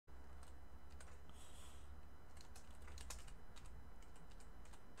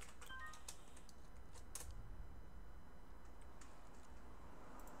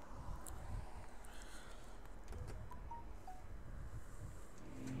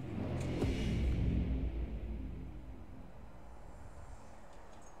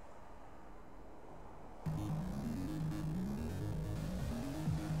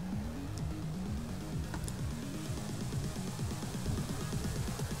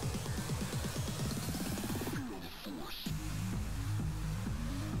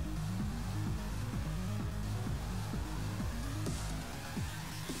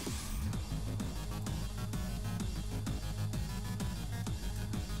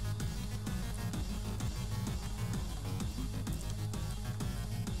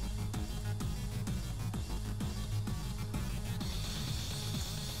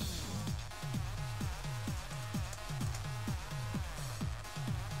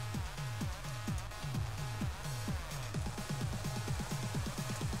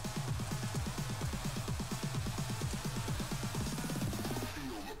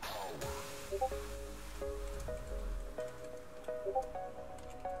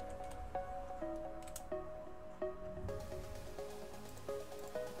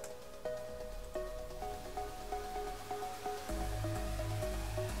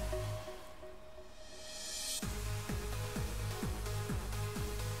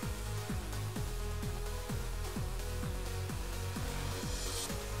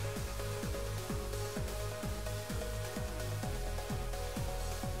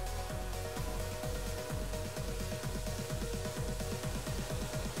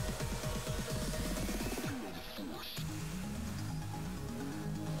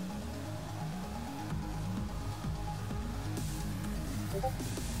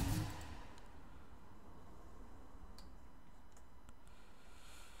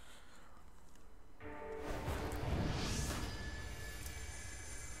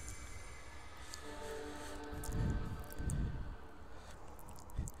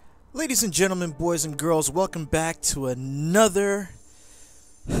Ladies and gentlemen, boys and girls, welcome back to another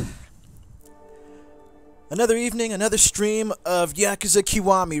evening, another stream of Yakuza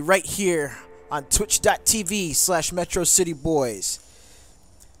Kiwami right here on twitch.tv/Metro City Boys.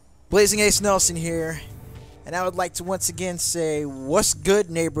 Blazing Ace Nelson here, and I would like to once again say what's good,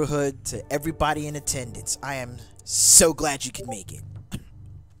 neighborhood, to everybody in attendance. I am so glad you could make it.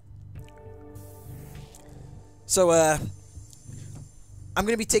 So, I'm going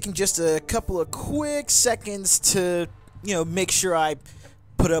to be taking just a couple of quick seconds to, make sure I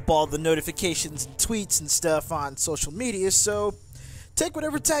put up all the notifications and tweets and stuff on social media, so take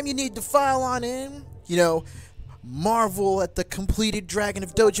whatever time you need to file on in, marvel at the completed Dragon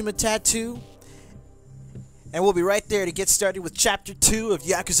of Dojima tattoo, and we'll be right there to get started with Chapter 2 of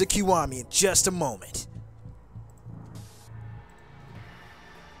Yakuza Kiwami in just a moment.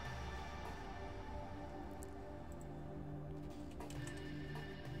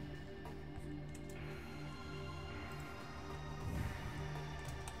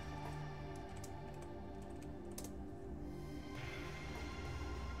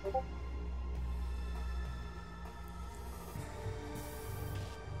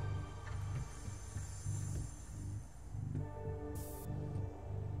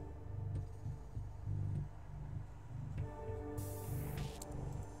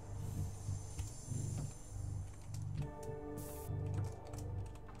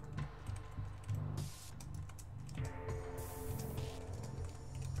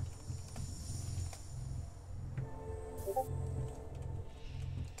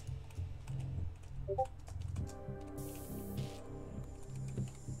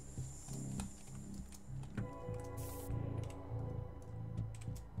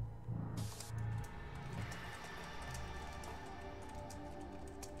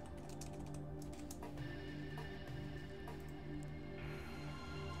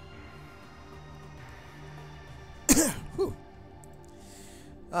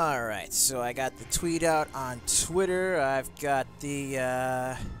 Alright, so I got the tweet out on Twitter. I've got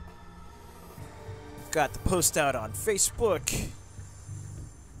the post out on Facebook.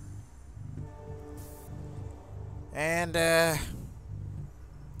 And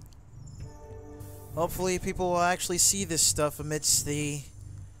hopefully people will actually see this stuff amidst the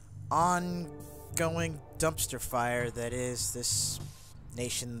ongoing dumpster fire that is this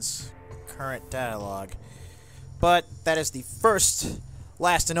nation's current dialogue. But that is the first,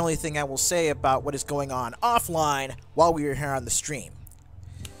 last and only thing I will say about what is going on offline while we are here on the stream.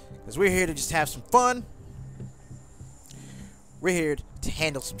 Because we're here to just have some fun. We're here to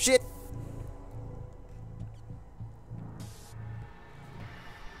handle some shit.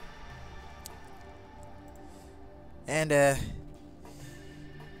 And,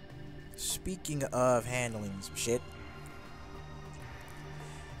 speaking of handling some shit.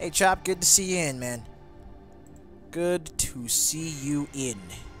 Hey, Chop, good to see you in, man. Good to see you in.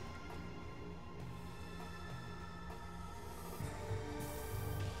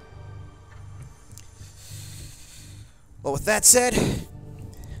 Well, with that said,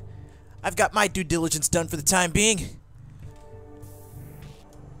 I've got my due diligence done for the time being.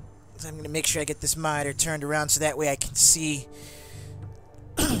 So I'm going to make sure I get this monitor turned around so that way I can see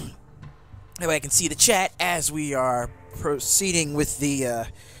the chat as we are proceeding with the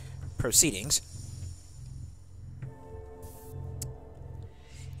proceedings.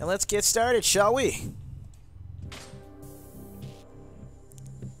 And let's get started, shall we?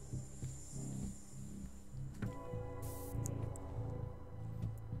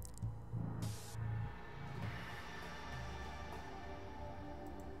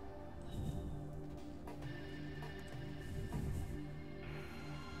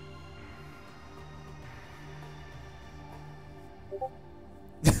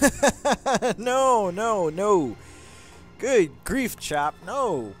 No. Good grief, Chop.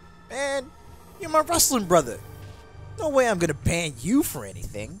 No. Man, you're my wrestling brother. No way I'm gonna ban you for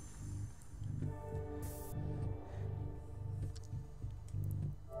anything.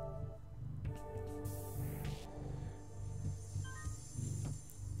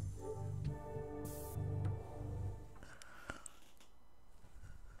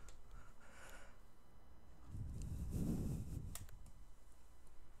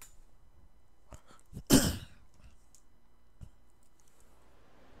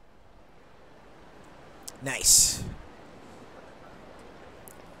 Nice.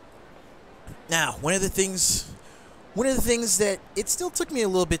 Now, one of the things One of the things that it still took me a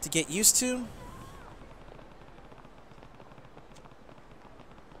little bit to get used to.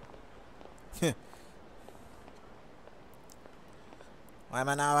 Why am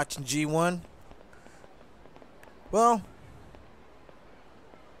I not watching G1? Well,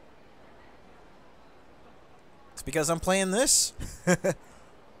 it's because I'm playing this.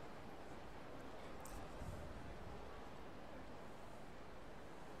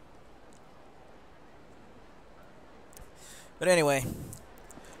 But anyway,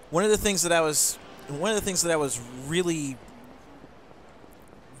 one of the things that I was really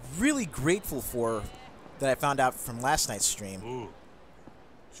grateful for that I found out from last night's stream.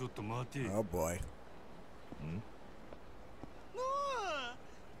 Oh boy.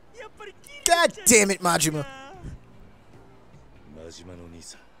 God damn it, Majima. 真島の兄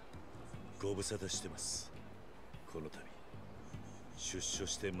さん、ご無沙汰してます。この度出所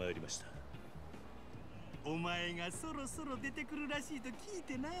してまいりました。お前がそろそろ出てくるらしいと聞い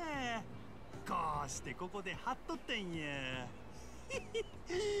てな。こうしてここで張っとったんや。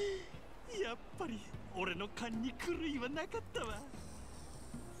やっぱり俺の勘に狂いはなかったわ。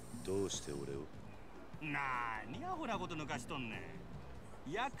どうして俺を？なーにアホなこと抜かしとんねん。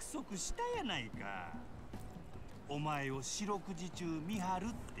約束したやないか。お前を四六時中見張るっ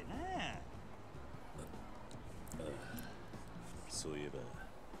てな。そういえば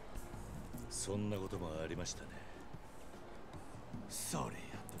そんなこともありましたね。それや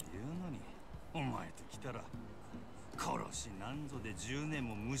というのにお前と来たら殺しなんぞで10年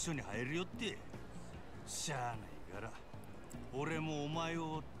も無所に入るよって。しゃあないから俺もお前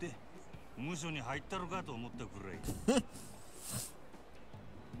を追って無所に入ったのかと思ったくらい。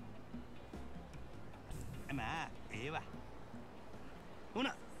まあええわ。ほ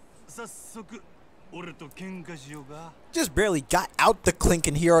な早速俺と喧嘩しようか。 Just barely got out the clink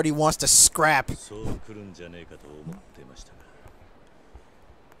and he already wants to scrap. そう来るんじゃねえかと思ってましたが、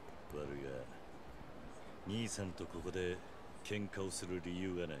悪いが兄さんとここで喧嘩をする理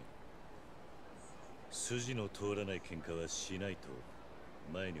由がない。筋の通らない喧嘩はしないと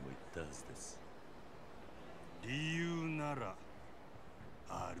前にも言ったはずです。理由なら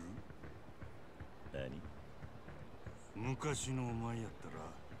ある？何？昔のお前やったら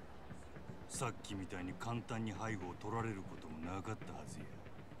さっきみたいに簡単に背後を取られることもなかったはずや。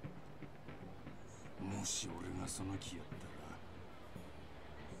もし俺がその気やった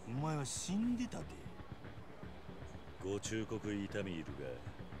らお前は死んでたで。ご忠告痛みいるが、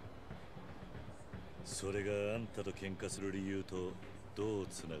それがあんたと喧嘩する理由とどう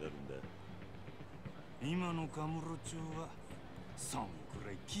つながるんだ？今のカムロ町はそんく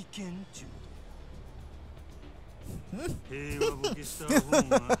らい危険ちゅうと。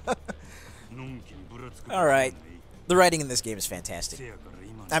All right, the writing in this game is fantastic.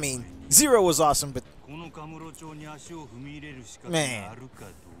 I mean, Zero was awesome, but man.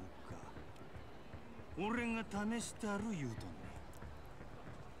 俺が試したる言うとんね。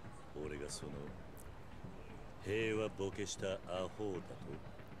俺がその平和ボケしたアホだと。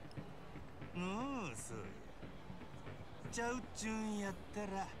おお、そうや。ちゃうっちゅうんやった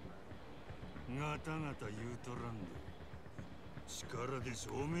らガタガタ言うとらんで力で証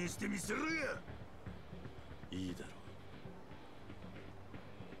明してみせろや。いいだろ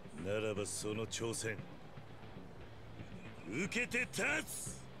う。ならばその挑戦受けて立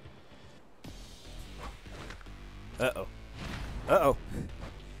つ。Uh-oh. Uh-oh.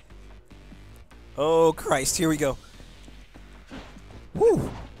 Oh, Christ. Here we go. Woo.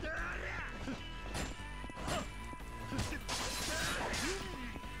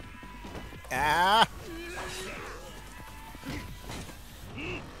 Ah.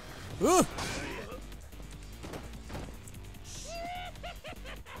 Ooh.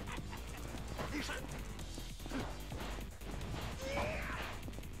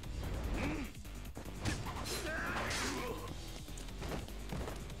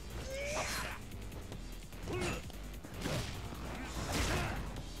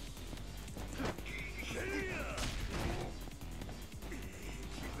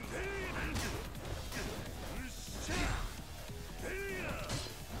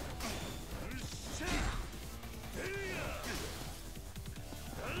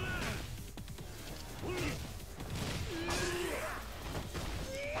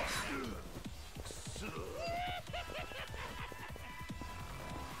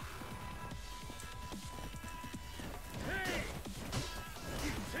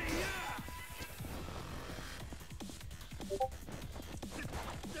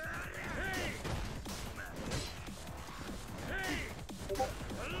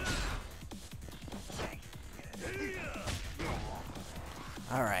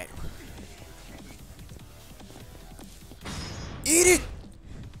 All right. Eat it!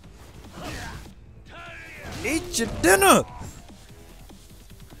 Eat your dinner!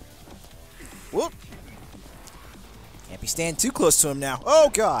 Whoop! Can't be standing too close to him now. Oh,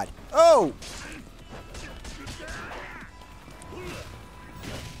 God! Oh!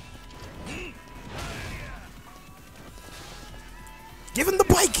 Give him the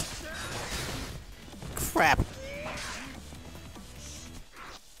bike! Crap.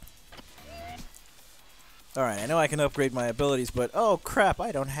 Alright, I know I can upgrade my abilities, but oh crap,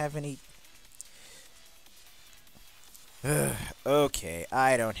 I don't have any... Okay,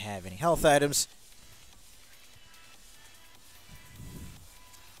 I don't have any health items.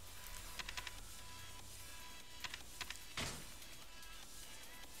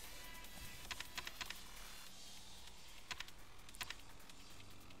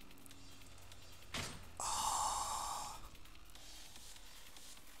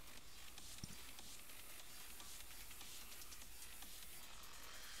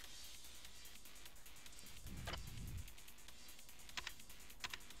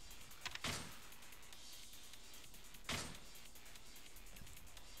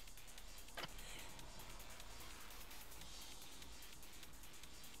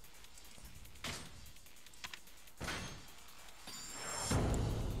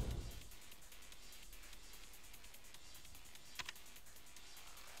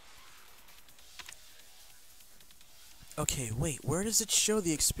 Okay, wait, where does it show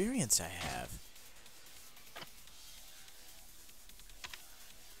the experience I have?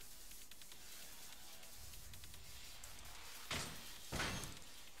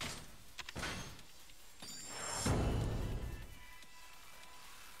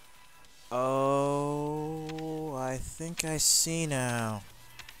 Oh, I think I see now.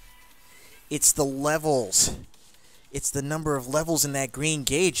 It's the levels. It's the number of levels in that green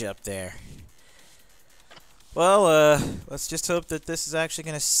gauge up there. Well, let's just hope that this is actually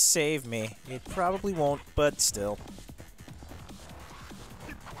going to save me. It probably won't, but still.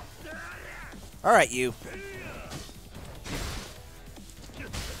 Alright, you.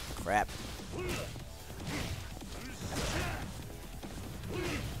 Crap.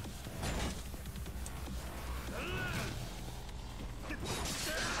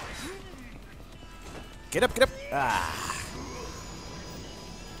 Get up, get up! Ah.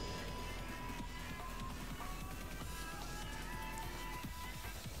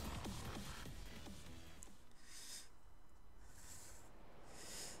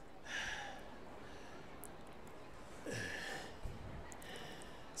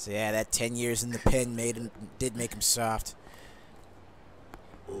 So yeah, that 10 years in the pen did make him soft.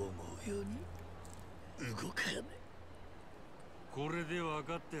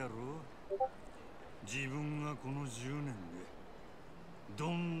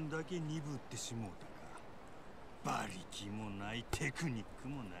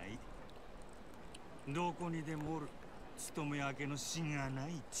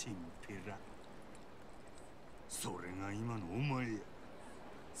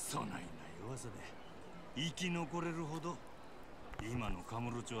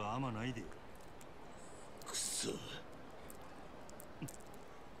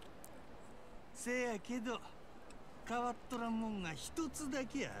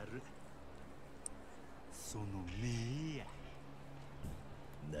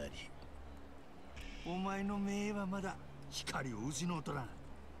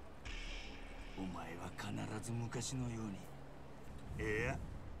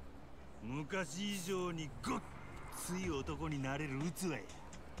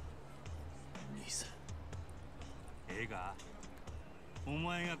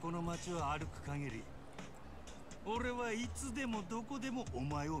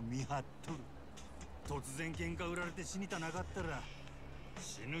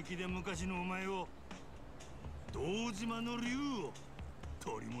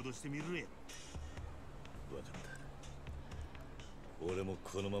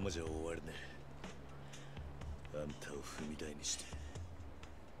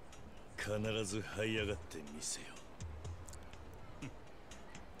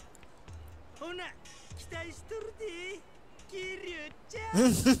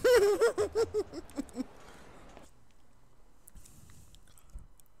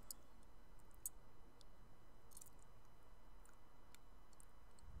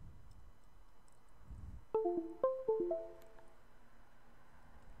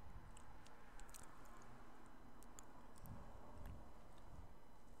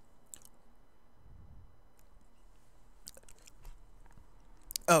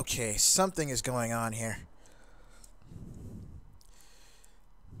 Okay, something is going on here.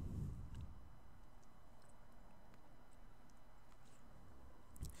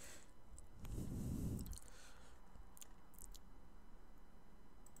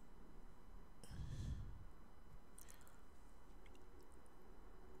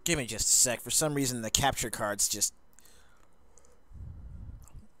 Give me just a sec. For some reason, the capture card's just...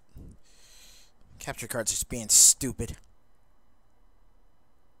 Capture card's just being stupid.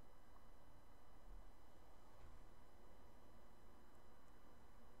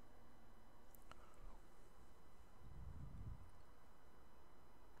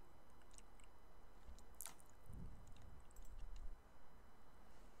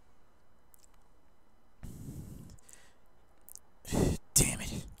 Damn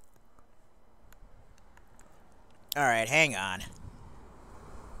it. Alright, hang on.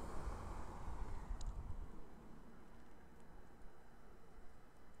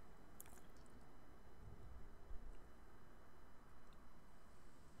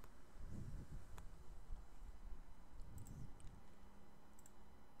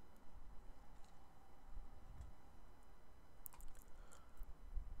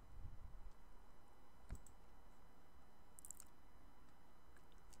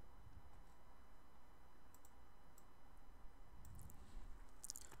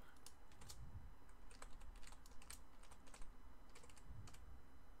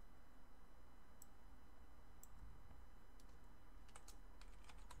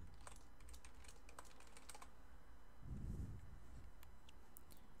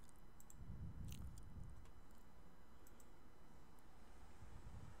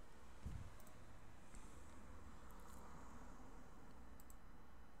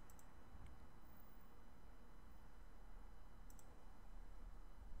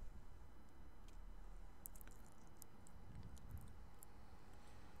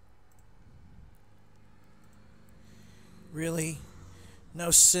 Really?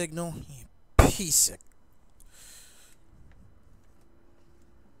 No signal? You piece of...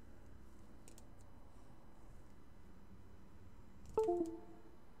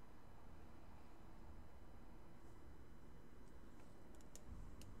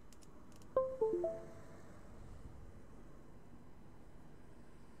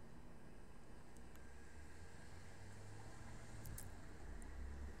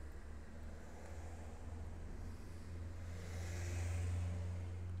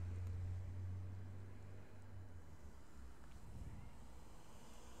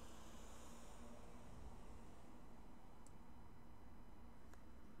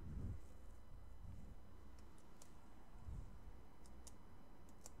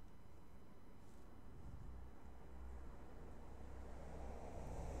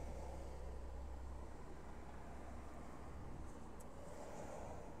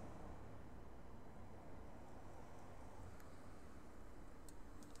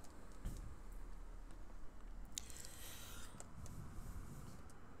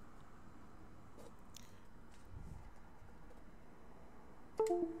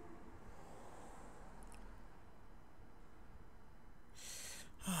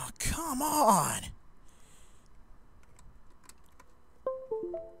 Oh, come on!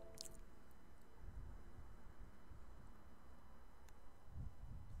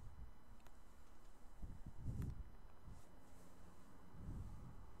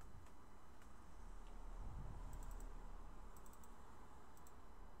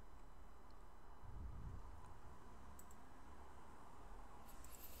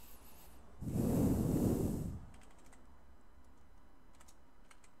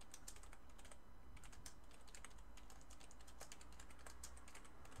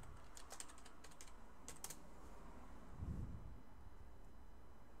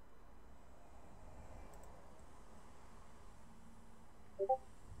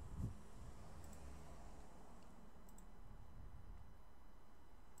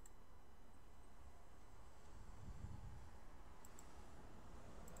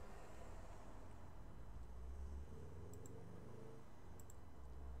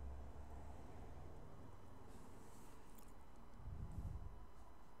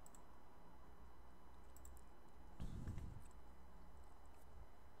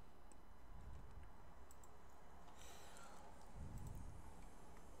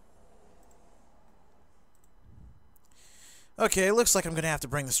 Okay, looks like I'm gonna have to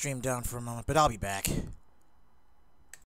bring the stream down for a moment, but I'll be back.